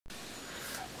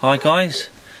Hi guys,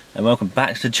 and welcome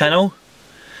back to the channel.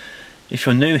 If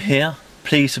you're new here,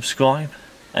 please subscribe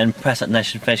and press that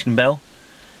notification bell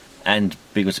and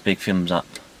give us a big thumbs up.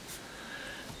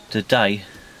 Today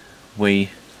we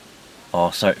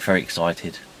are so very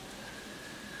excited.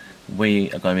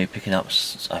 We are going to be picking up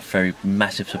a very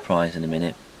massive surprise in a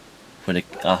minute for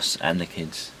us and the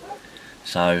kids.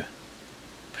 So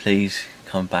please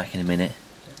come back in a minute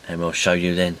and we'll show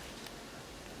you then.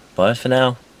 Bye for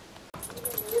now.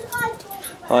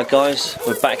 Hi guys,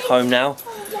 we're back home now,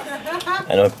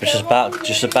 and I'm just about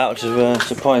to surprise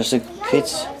the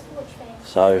kids.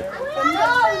 So,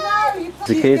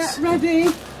 the kids. Get ready.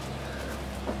 What's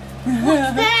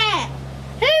there?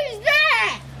 Who's there?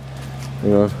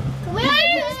 Hang on.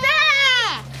 Who's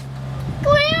there?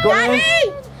 Go on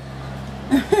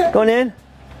in. Go on in.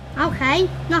 Okay,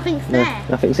 nothing's No, there.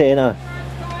 nothing's here, no.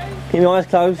 Keep your eyes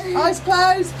closed. Eyes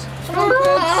closed.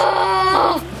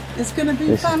 Oh. It's going to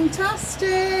be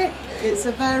fantastic. It's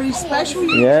a very special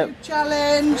Yep. YouTube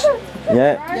challenge.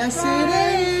 Yeah. Yes,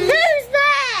 it is. Who's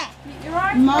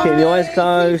there? Mine, Keep your eyes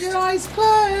closed. Keep your eyes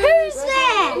closed. Who's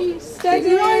there? Keep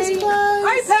your eyes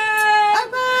closed.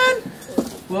 Open.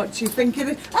 What do you think it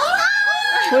is? Oh!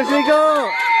 What have we got?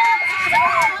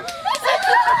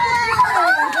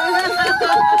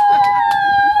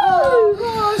 Oh,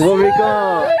 gosh. What have we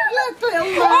got? Look, little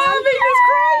man. Oh, Mika's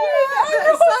crying.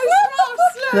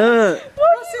 So Look.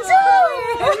 Ross is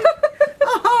crying.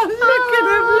 Oh, look at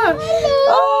him, look.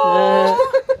 Oh,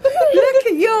 look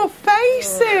at your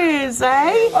faces,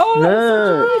 eh?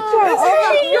 Look.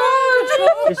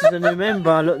 Oh, This is a new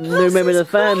member. Look, new member of the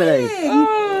family.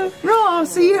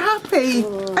 Ross, are you happy?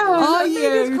 Are you?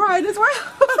 Mika's crying as well.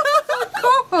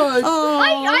 God. Oh,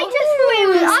 I just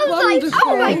threw it. I was wonderful. like,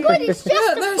 oh my god, it's just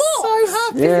Look, a they're box. so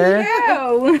happy. Yeah.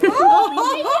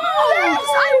 Yes,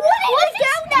 I wanted it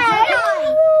down there.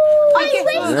 I went Yeah.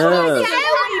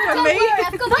 down there.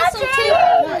 I've got this on too.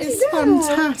 That is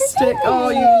fantastic. Oh,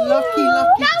 you lucky,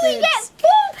 lucky Now we kids. get 4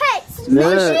 pets. Yeah.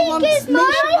 Misha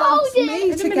wants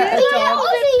me to get a dog.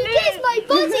 Ozzy gets my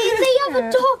body and the other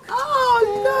dog.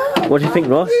 Oh, no. What do you think,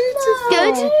 Ross?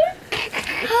 Good.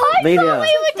 I Amelia. thought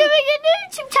we were doing a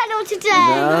YouTube channel today.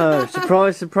 No.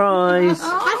 Surprise, surprise.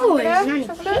 I've always known.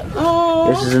 Oh,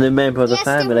 This is a new member of the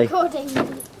family. Recording. Can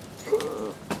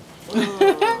you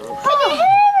hear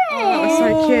That was it? so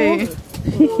cute. I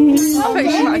bet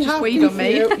she might have just weed on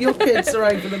me. Your kids are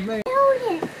over the moon.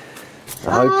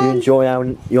 I hope you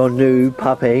enjoy your new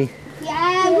puppy.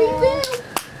 Yeah, we will.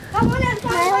 I'm gonna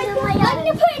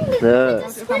put in the Look.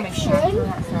 description.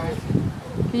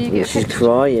 Can you get She's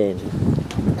crying.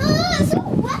 Oh, it's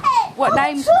all wet. What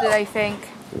names do they think?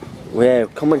 Yeah,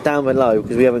 comment down below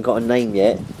because we haven't got a name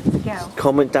yet. Girl.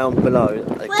 Comment down below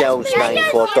a girl's name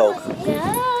for a dog.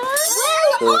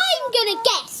 Well, I'm gonna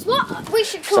guess what we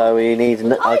should call. So we need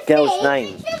a girl's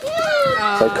name.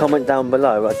 So comment down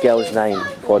below a girl's name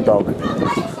for a dog. Look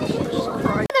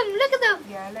at them.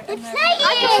 It's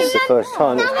This is the first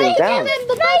time it's been down.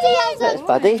 That's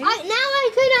Buddy. Now I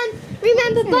can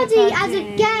remember Buddy as a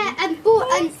girl and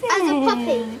as a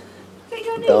puppy.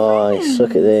 Nice,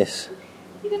 look at this.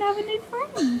 You're gonna have a new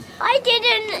friend. I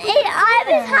didn't. I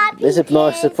was happy. This is a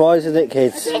nice surprise, isn't it,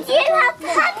 kids? Did you have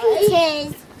happy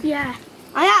tears? Yeah.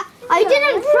 I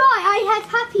didn't cry. I had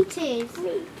happy tears.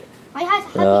 I had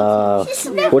happy Oh.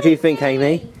 tears. What do you think,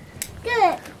 Amy?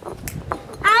 Good.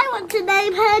 I want to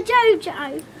name her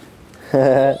Jojo.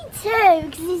 Me too,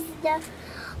 because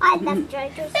I love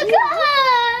Jojo. Look at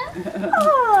her.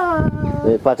 Oh.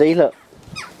 Look, Buddy, look.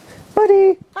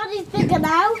 Buddy. Buddy's bigger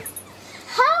now.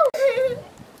 How?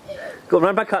 Go on,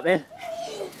 run back up then.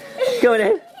 Go on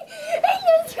then.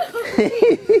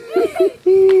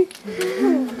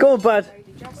 Go on, Bud.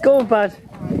 Go on, Bud.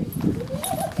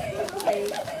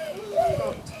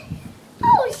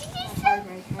 Oh, she just said,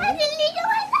 "I didn't need a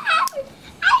balloon."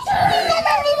 I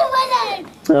didn't need a balloon.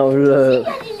 Oh, look. I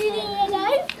didn't need a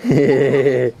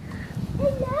balloon.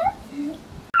 Hello.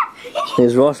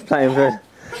 Here's Ross playing with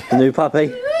the new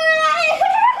puppy.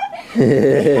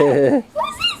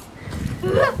 What's this?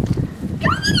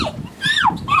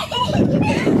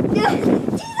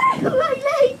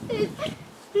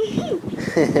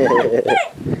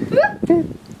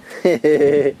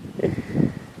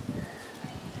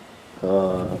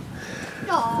 Oh,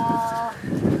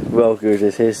 Aww. well good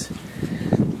this is.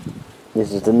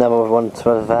 This is another one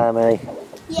for the family.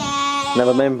 Yeah.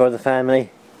 Another member of the family.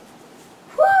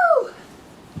 Woo.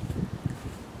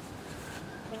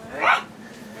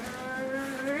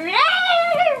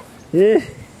 Yeah.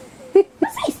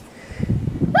 What's this?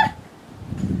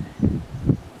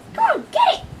 Come on,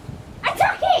 get it!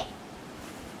 Attack it!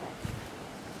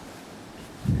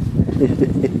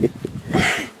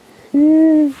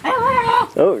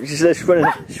 Oh, she's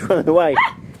running away.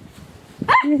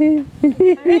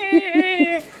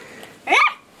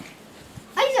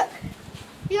 Isaac,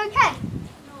 you okay?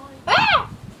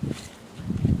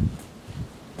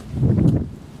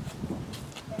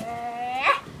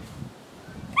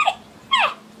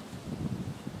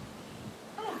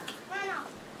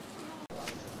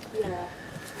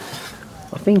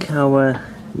 I think our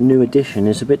new addition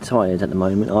is a bit tired at the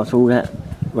moment after all that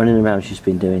running around she's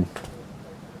been doing.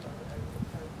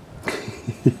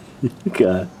 Look at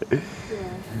her.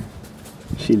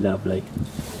 She's lovely.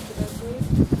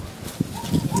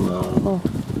 Oh.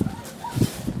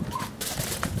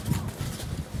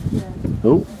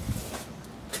 Oh.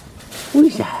 What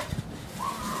is that?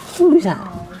 What is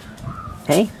that?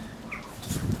 Hey?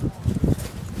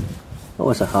 Oh,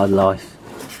 it's a hard life.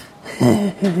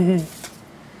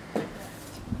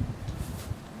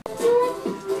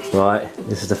 Right,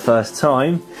 this is the first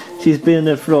time she's been on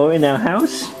the floor in our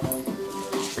house.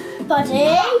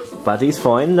 Buddy. Buddy's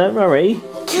fine, don't worry.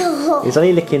 He's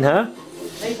only licking her.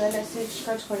 There you go, let's see. Just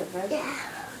go to toilet first.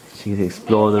 She can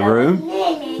explore the room.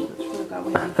 We'll go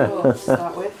with the floor to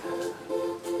start with.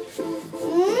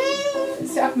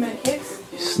 Sit up a minute, kids.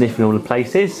 Sniffing all the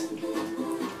places.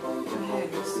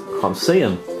 Can't see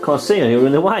them. Can't see them, you're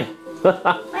in the way.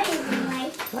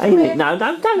 Ain't no,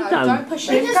 don't. Don't push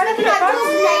it. Go look at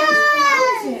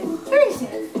it. Who is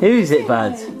it? Who is it,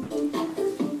 Bud?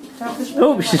 Don't push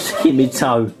Oh, she's sticking me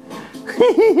toe.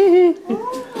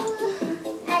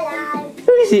 Hello.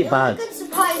 Who is it, Bud? Good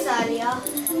surprise earlier.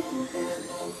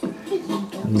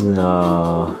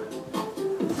 No.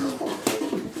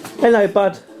 Hello,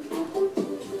 Bud.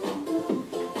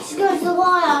 She goes to the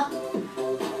wire.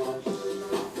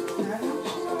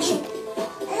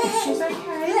 She's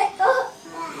okay.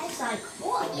 It's like,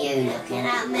 what are you looking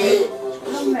at me?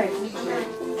 Long legs, isn't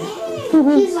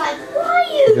He's like, why are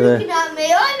you Look at looking at me?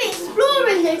 I'm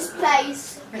exploring this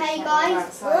place. Okay, guys?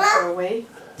 outside for a week.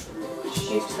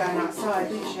 She used to going outside,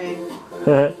 didn't she?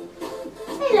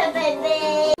 Hello,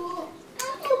 baby.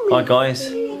 Hi, guys.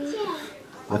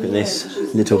 Look at this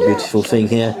little beautiful thing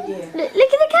here. Look at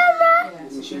the camera.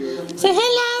 Say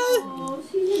hello.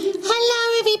 Hello,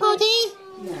 everybody.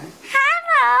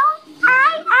 Hello.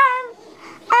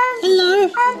 Hello.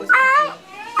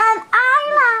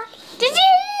 Isla. Did you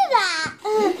hear that?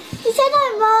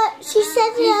 She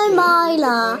said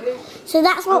Isla. So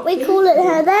that's what we call it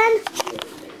her then.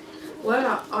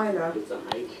 Well, Isla.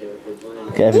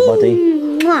 Look at everybody.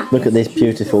 Look at this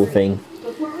beautiful thing.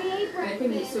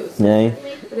 Yeah.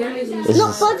 This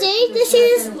Not is, body. This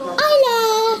is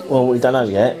Isla. well, we don't know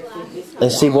yet.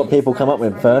 Let's see what people come up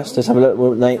with first. Let's have a look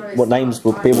what names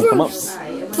will people come up with.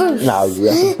 No,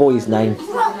 that's a boy's name.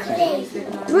 Broccoli.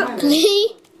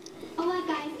 Oh my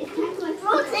God!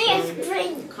 Broccoli is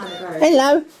green.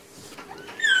 Hello.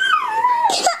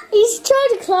 He's trying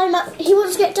to climb up. He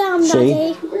wants to get down, See?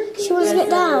 Daddy. She wants to get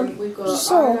down. We've got You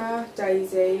saw. Isla,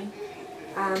 Daisy,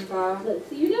 Amber. Amber.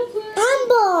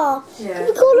 Yeah.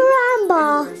 We call her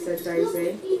Amber. I said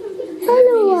Daisy.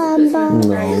 Hello, Amber.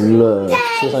 No, look.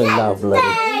 She's so lovely. Can I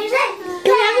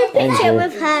have a picture Andrew.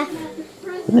 with her?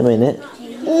 In a minute.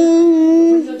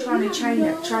 You're trying to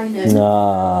train them.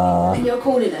 Nah. And you're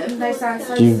calling them. They sound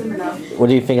so Do you- similar. What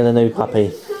do you think of the new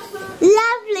puppy?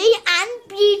 Lovely and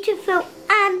beautiful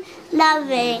and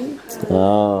loving.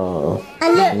 Oh.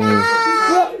 And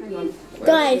look,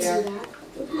 guys,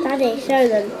 Daddy, show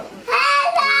them.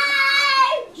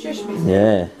 Hello! Shush me.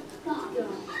 Yeah.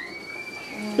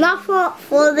 Laugh for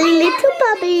the little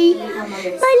puppy.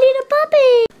 My little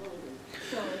puppy.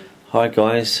 Hi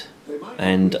guys,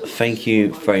 and thank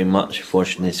you very much for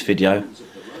watching this video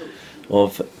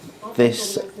of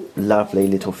this lovely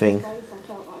little thing.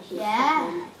 Yeah.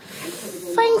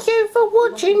 Thank you for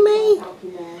watching me.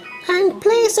 And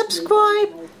please subscribe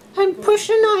and push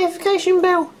the notification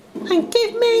bell. And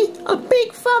give me a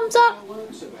big thumbs up.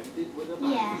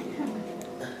 Yeah.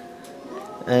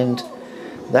 And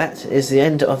that is the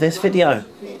end of this video.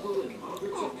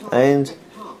 And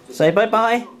say bye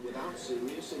bye.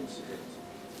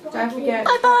 Don't forget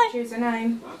Bye-bye. to choose a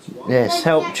name. Yes,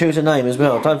 help choose a name as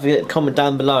well. Don't forget to comment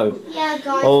down below Yeah,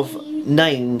 guys. of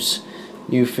names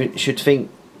you should think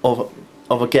of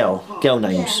a girl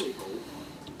names.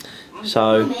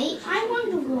 So Mate, I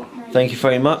wonder what. thank you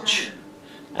very much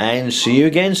and see you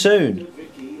again soon.